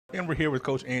And we're here with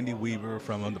Coach Andy Weaver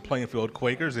from the Plainfield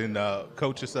Quakers. And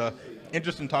Coach, it's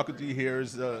interesting talking to you here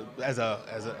as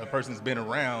a person that's been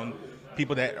around.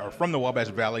 People that are from the Wabash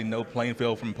Valley know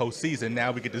Plainfield from postseason.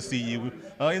 Now we get to see you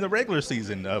in the regular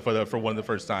season for one of the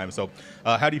first time. So,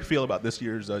 how do you feel about this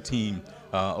year's team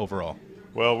overall?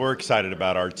 Well, we're excited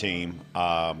about our team.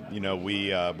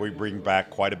 We bring back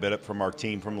quite a bit from our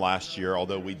team from last year,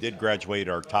 although we did graduate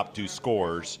our top two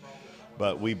scorers.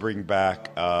 But we bring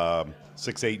back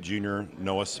 6'8" junior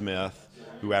Noah Smith,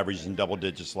 who averaged in double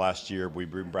digits last year. We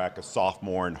bring back a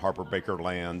sophomore in Harper Baker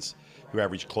Lands, who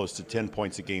averaged close to 10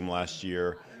 points a game last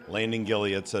year. Landon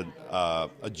Gilliatt's a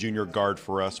junior guard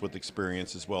for us with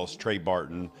experience, as well as Trey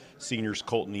Barton, seniors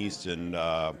Colton East and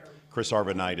Chris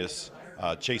Arvanitis.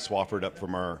 Chase Wofford up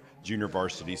from our junior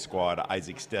varsity squad,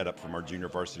 Isaac Stead up from our junior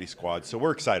varsity squad. So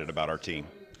we're excited about our team.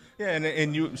 Yeah,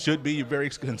 and you should be very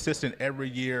consistent every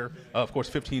year. Of course,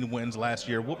 15 wins last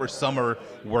year. What were summer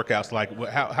workouts like?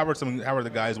 How are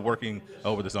the guys working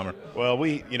over the summer? Well,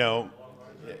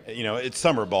 it's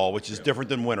summer ball, which is different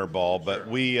than winter ball, but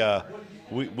we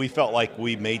felt like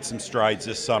we made some strides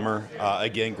this summer.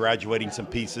 Again, graduating some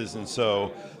pieces, and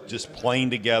so just playing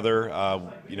together.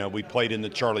 We played in the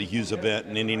Charlie Hughes event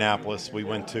in Indianapolis. We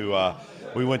went to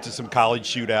some college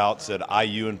shootouts at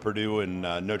IU and Purdue and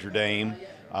Notre Dame.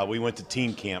 We went to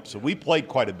team camp, so we played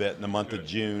quite a bit in the month of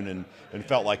June and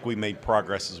felt like we made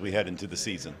progress as we head into the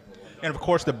season. And of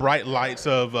course, the bright lights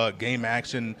of game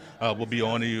action will be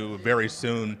on you very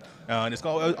soon. And it's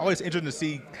always interesting to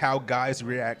see how guys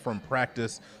react from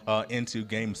practice into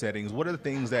game settings. What are the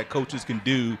things that coaches can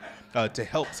do to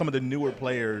help some of the newer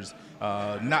players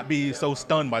not be so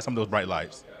stunned by some of those bright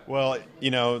lights? Well,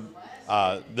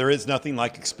 there is nothing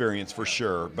like experience for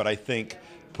sure, but I think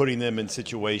putting them in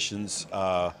situations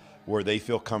where they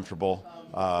feel comfortable,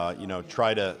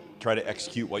 try to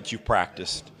execute what you've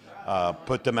practiced.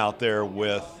 Put them out there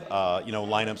with,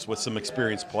 lineups with some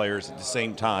experienced players at the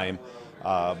same time.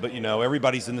 But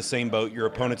everybody's in the same boat. Your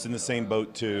opponent's in the same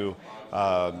boat too.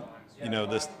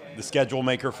 The schedule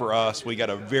maker for us, we got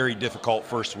a very difficult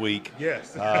first week.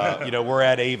 Yes. We're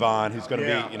at Avon, who's going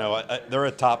to be, they're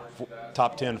a top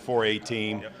 10 4A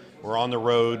team. Yep. We're on the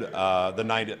road the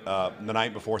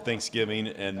night before Thanksgiving,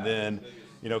 and then,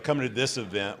 coming to this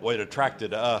event, what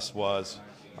attracted us was,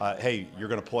 hey, you're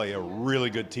going to play a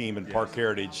really good team in Park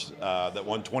Heritage that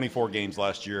won 24 games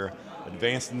last year,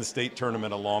 advanced in the state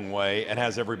tournament a long way, and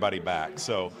has everybody back.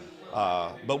 So,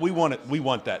 but we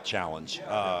want that challenge,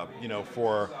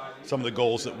 for some of the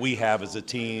goals that we have as a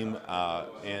team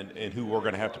and who we're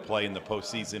going to have to play in the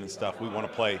postseason and stuff. We want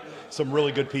to play some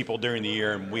really good people during the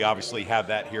year, and we obviously have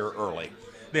that here early.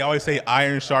 They always say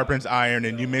iron sharpens iron,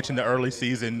 and you mentioned the early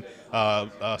season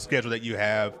schedule that you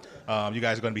have. You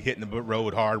guys are going to be hitting the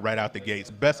road hard right out the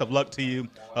gates. Best of luck to you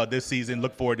this season.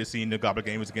 Look forward to seeing the Gobbler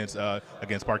games against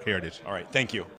Park Heritage. All right, thank you.